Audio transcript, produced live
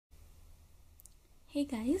Hey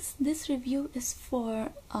guys, this review is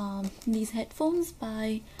for these headphones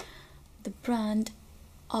by the brand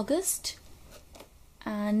August,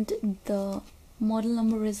 and the model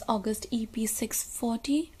number is August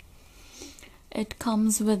EP640. It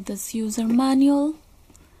comes with this user manual,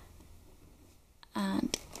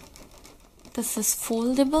 and this is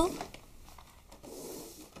foldable,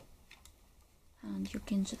 and you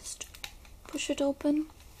can just push it open.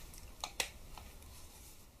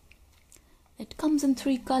 It comes in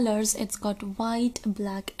 3 colors. It's got white,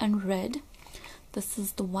 black and red. This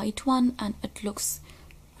is the white one and it looks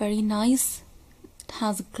very nice. It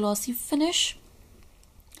has a glossy finish.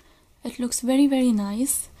 It looks very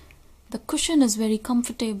nice. The cushion is very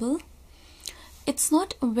comfortable. It's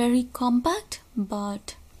not very compact,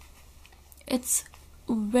 but it's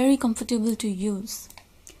very comfortable to use.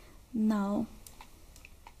 Now,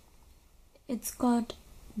 it's got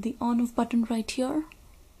the on-off button right here.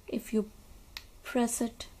 If you press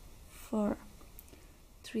it for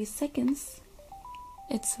 3 seconds,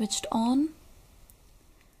 it's switched on,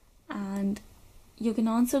 and you can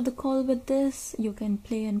answer the call with this. You can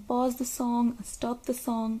play and pause the song, stop the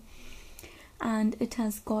song, and it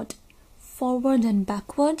has got forward and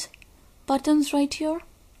backward buttons right here,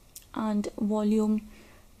 and volume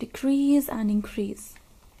decrease and increase,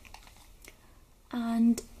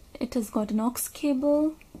 and it has got an aux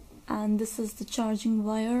cable, and this is the charging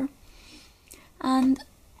wire. And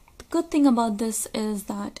the good thing about this is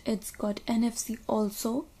that it's got NFC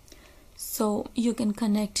also, so you can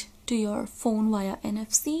connect to your phone via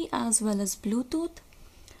NFC as well as Bluetooth.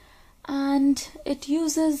 And it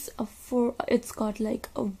uses it's got like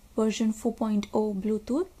a version 4.0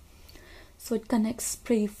 Bluetooth, so it connects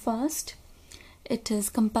pretty fast. It is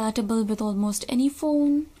compatible with almost any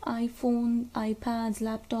phone, iPhone, iPads,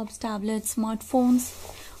 laptops, tablets, smartphones,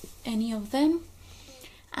 any of them.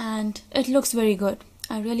 And it looks very good.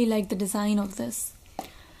 I really like the design of this.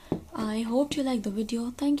 I hope you like the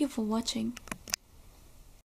video. Thank you for watching.